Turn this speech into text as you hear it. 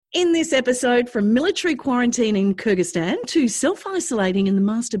In this episode, from military quarantine in Kyrgyzstan to self-isolating in the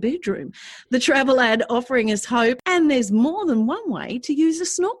master bedroom, the travel ad offering us hope, and there's more than one way to use a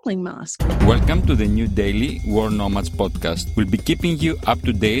snorkeling mask. Welcome to the new daily War Nomads podcast. We'll be keeping you up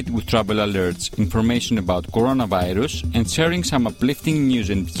to date with travel alerts, information about coronavirus, and sharing some uplifting news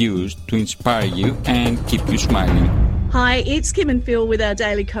and views to inspire you and keep you smiling. Hi, it's Kim and Phil with our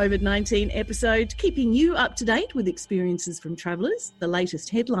daily COVID-19 episode, keeping you up to date with experiences from travellers, the latest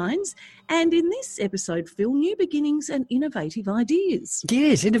headlines, and in this episode, Phil, new beginnings and innovative ideas.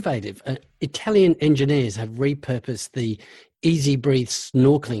 Yes, innovative. Italian engineers have repurposed the Easy Breathe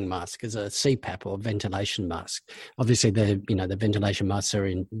snorkeling mask as a CPAP or ventilation mask. Obviously, the ventilation masks are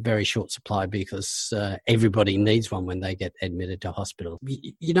in very short supply because everybody needs one when they get admitted to hospital.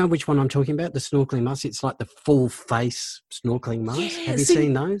 You know which one I'm talking about? The snorkeling mask. It's like the full face snorkeling mask. Yeah, have you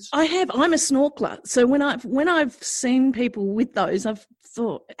seen those? I have. I'm a snorkeler, so when I've seen people with those, I've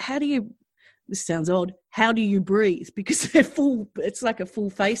thought, this sounds odd, how do you breathe? Because they're full, it's like a full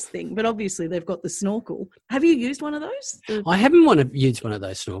face thing, but obviously they've got the snorkel. Have you used one of those? I haven't used one of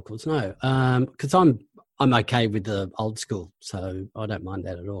those snorkels, no, because I'm okay with the old school, so I don't mind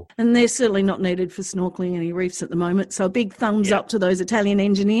that at all. And they're certainly not needed for snorkeling any reefs at the moment, so a big thumbs up to those Italian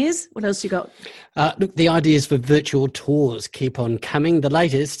engineers. What else you got? Look, the ideas for virtual tours keep on coming. The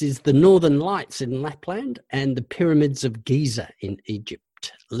latest is the Northern Lights in Lapland and the Pyramids of Giza in Egypt.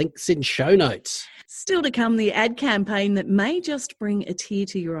 Links in show notes. Still to come, the ad campaign that may just bring a tear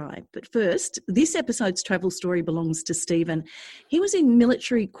to your eye. But first, this episode's travel story belongs to Stephen. He was in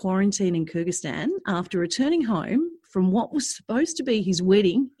military quarantine in Kyrgyzstan after returning home from what was supposed to be his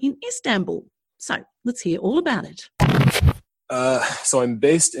wedding in Istanbul. So let's hear all about it. So I'm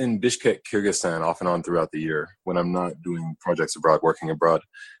based in Bishkek, Kyrgyzstan, off and on throughout the year when I'm not doing projects abroad, working abroad.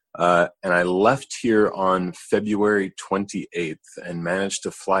 And I left here on February 28th and managed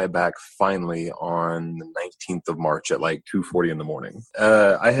to fly back finally on the 19th of March at like 2:40 in the morning.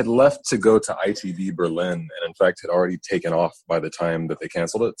 I had left to go to ITV Berlin and in fact had already taken off by the time that they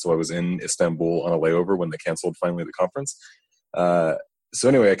canceled it. So I was in Istanbul on a layover when they canceled finally the conference. So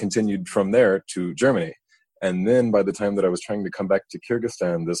anyway, I continued from there to Germany. And then by the time that I was trying to come back to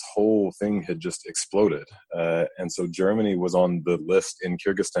Kyrgyzstan, this whole thing had just exploded. And so Germany was on the list in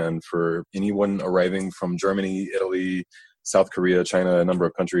Kyrgyzstan for anyone arriving from Germany, Italy, South Korea, China, a number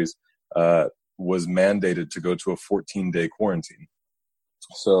of countries, was mandated to go to a 14-day quarantine.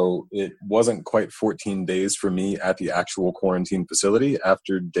 So it wasn't quite 14 days for me at the actual quarantine facility. On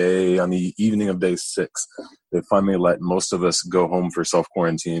the evening of day 6, they finally let most of us go home for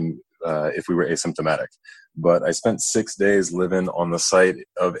self-quarantine if we were asymptomatic. But I spent 6 days living on the site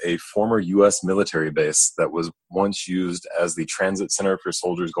of a former U.S. military base that was once used as the transit center for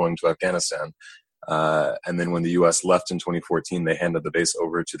soldiers going to Afghanistan. And then when the U.S. left in 2014, they handed the base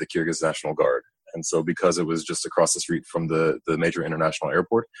over to the Kyrgyz National Guard. And so because it was just across the street from the major international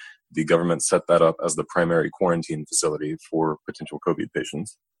airport, the government set that up as the primary quarantine facility for potential COVID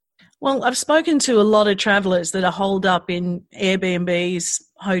patients. Well, I've spoken to a lot of travellers that are holed up in Airbnbs,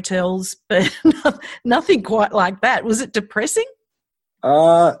 hotels, but nothing quite like that. Was it depressing?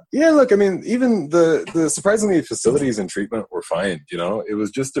 Yeah, look, I mean, even the surprisingly facilities and treatment were fine, you know. It was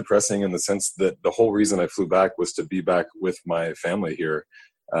just depressing in the sense that the whole reason I flew back was to be back with my family here.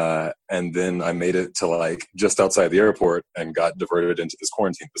 And then I made it to like just outside the airport and got diverted into this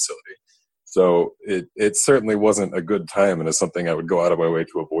quarantine facility. So it certainly wasn't a good time, and it's something I would go out of my way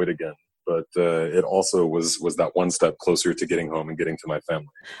to avoid again. But it also was that one step closer to getting home and getting to my family.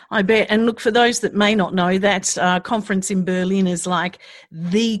 I bet. And look, for those that may not know, that conference in Berlin is like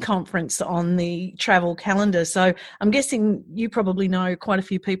the conference on the travel calendar. So I'm guessing you probably know quite a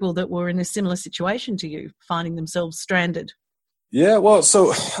few people that were in a similar situation to you, finding themselves stranded. Yeah, well,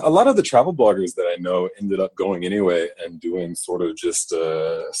 so a lot of the travel bloggers that I know ended up going anyway and doing sort of just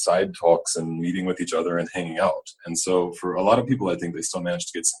side talks and meeting with each other and hanging out. And so for a lot of people, I think they still managed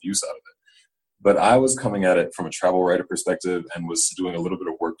to get some use out of it. But I was coming at it from a travel writer perspective and was doing a little bit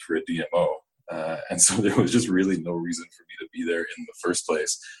of work for a DMO. And so there was just really no reason for me to be there in the first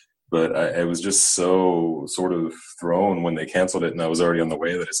place. But I was just so sort of thrown when they canceled it and I was already on the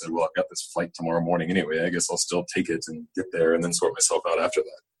way that I said, well, I've got this flight tomorrow morning anyway. I guess I'll still take it and get there and then sort myself out after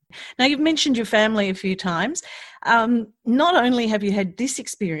that. Now, you've mentioned your family a few times. Not only have you had this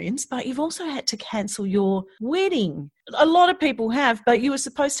experience, but you've also had to cancel your wedding. A lot of people have, but you were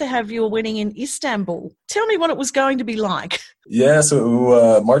supposed to have your wedding in Istanbul. Tell me what it was going to be like. Yeah,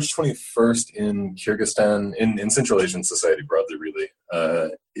 so March 21st in Kyrgyzstan, in Central Asian society broadly really,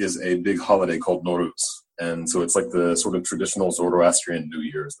 is a big holiday called Nowruz. And so it's like the sort of traditional Zoroastrian New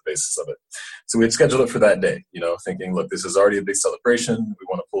Year is the basis of it. So we had scheduled it for that day, you know, thinking, look, this is already a big celebration. We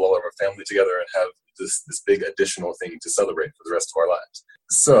want to pull family together and have this big additional thing to celebrate for the rest of our lives.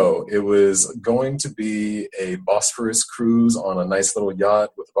 So it was going to be a Bosphorus cruise on a nice little yacht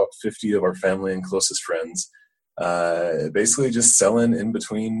with about 50 of our family and closest friends. Basically just selling in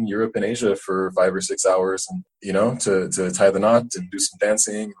between Europe and Asia for 5 or 6 hours, and to tie the knot and do some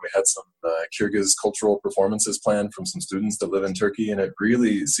dancing. We had some Kyrgyz cultural performances planned from some students that live in Turkey, and it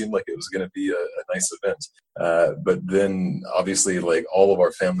really seemed like it was going to be a nice event. But then obviously, like, all of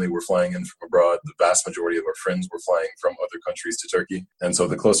our family were flying in from abroad. The vast majority of our friends were flying from other countries to Turkey. And so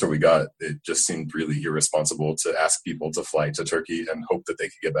the closer we got, it just seemed really irresponsible to ask people to fly to Turkey and hope that they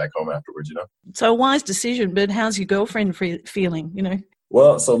could get back home afterwards, So a wise decision, but how's your girlfriend feeling,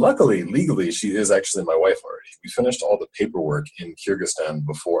 Well, so luckily, legally, she is actually my wife already. We finished all the paperwork in Kyrgyzstan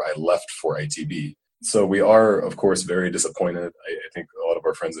before I left for ITB. So we are, of course, very disappointed. I think a lot of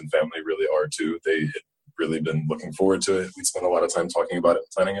our friends and family really are too. They had really been looking forward to it. We spent a lot of time talking about it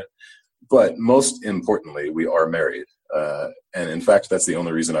and planning it. But most importantly, we are married. And in fact, that's the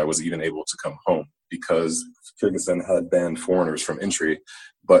only reason I was even able to come home, because Kyrgyzstan had banned foreigners from entry.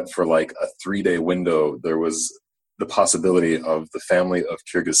 But for like a 3-day window, there was the possibility of the family of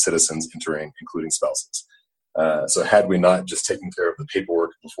Kyrgyz citizens entering, including spouses. So had we not just taken care of the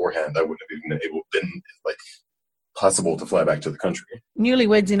paperwork beforehand, I wouldn't have even been possible to fly back to the country.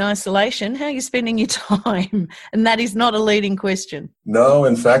 Newlyweds in isolation, how are you spending your time? And that is not a leading question. No,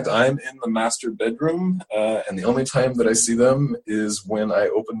 in fact, I'm in the master bedroom, and the only time that I see them is when I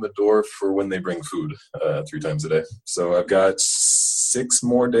open the door for when they bring food 3 times a day. So I've got 6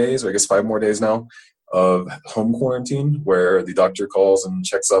 more days, or I guess 5 more days now, of home quarantine, where the doctor calls and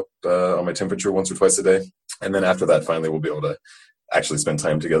checks up on my temperature once or twice a day. And then after that, finally, we'll be able to actually spend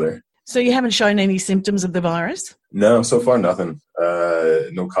time together. So you haven't shown any symptoms of the virus? No, so far nothing.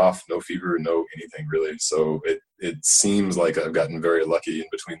 No cough, no fever, no anything really. So it seems like I've gotten very lucky in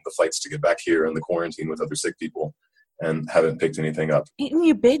between the flights to get back here and the quarantine with other sick people, and haven't picked anything up. In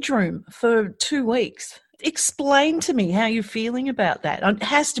your bedroom for 2 weeks. Explain to me how you're feeling about that. It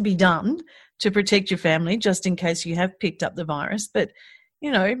has to be done to protect your family, just in case you have picked up the virus. But,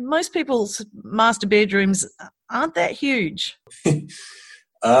 most people's master bedrooms aren't that huge.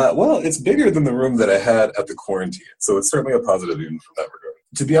 Well, it's bigger than the room that I had at the quarantine. So it's certainly a positive even from that regard.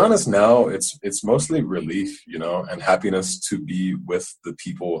 To be honest, now it's mostly relief, and happiness to be with the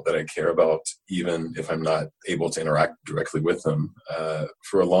people that I care about, even if I'm not able to interact directly with them.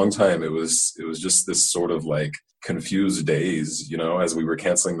 For a long time, it was just this sort of like confused days, as we were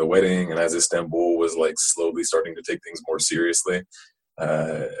canceling the wedding and as Istanbul was like slowly starting to take things more seriously.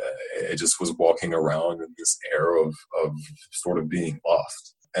 I just was walking around in this air of sort of being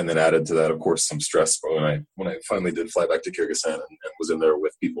lost. And then added to that, of course, some stress when I finally did fly back to Kyrgyzstan and was in there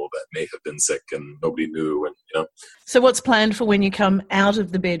with people that may have been sick and nobody knew. And So what's planned for when you come out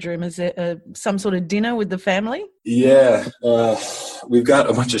of the bedroom? Is there some sort of dinner with the family? Yeah, we've got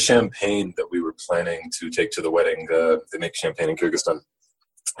a bunch of champagne that we were planning to take to the wedding. They make champagne in Kyrgyzstan.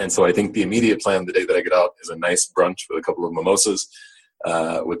 And so I think the immediate plan the day that I get out is a nice brunch with a couple of mimosas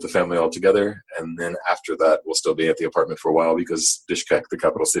with the family all together. And then after that, we'll still be at the apartment for a while because Bishkek, the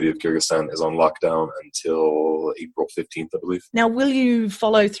capital city of Kyrgyzstan, is on lockdown until April 15th, I believe. Now, will you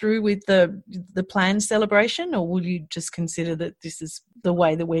follow through with the planned celebration, or will you just consider that this is the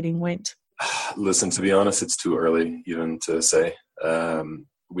way the wedding went? Listen, to be honest, it's too early even to say.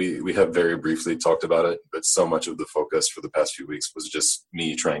 We have very briefly talked about it, but so much of the focus for the past few weeks was just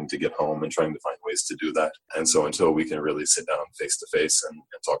me trying to get home and trying to find ways to do that. And so until we can really sit down face to face and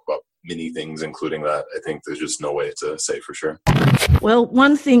talk about many things, including that, I think there's just no way to say for sure. Well,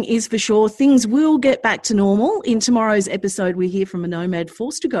 one thing is for sure, things will get back to normal. In tomorrow's episode, we hear from a nomad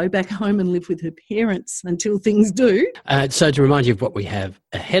forced to go back home and live with her parents until things do. So to remind you of what we have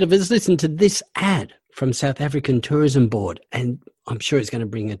ahead of us, listen to this ad from South African Tourism Board, and I'm sure it's going to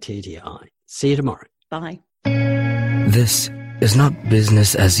bring a tear to your eye. See you tomorrow. Bye. This is not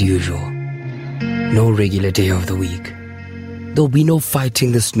business as usual. No regular day of the week. There'll be no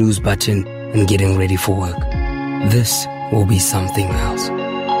fighting the snooze button and getting ready for work. This will be something else.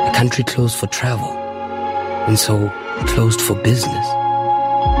 A country closed for travel, and so closed for business.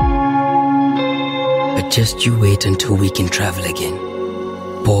 But just you wait until we can travel again.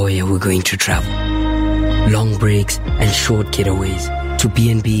 Boy, are we going to travel. Long breaks and short getaways to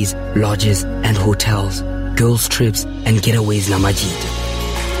B&Bs, lodges and hotels, girls' trips and getaways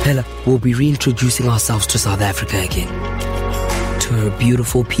namajita. Pella, we'll be reintroducing ourselves to South Africa again. To her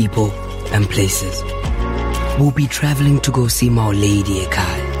beautiful people and places. We'll be traveling to go see my lady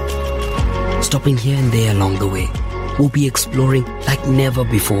Ekai. Stopping here and there along the way. We'll be exploring like never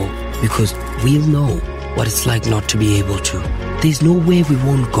before because we'll know what it's like not to be able to. There's nowhere we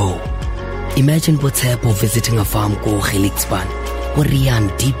won't go. Imagine Botshepo visiting a farm ko Helixpan, or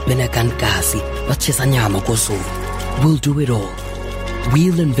Rian deep in a kankasi, Bachisanyama Koso. We'll do it all.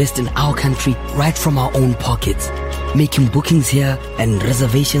 We'll invest in our country right from our own pockets, making bookings here and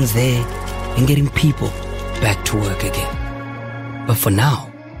reservations there, and getting people back to work again. But for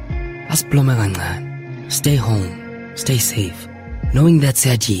now, stay home, stay safe, knowing that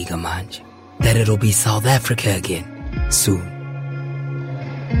that it'll be South Africa again soon.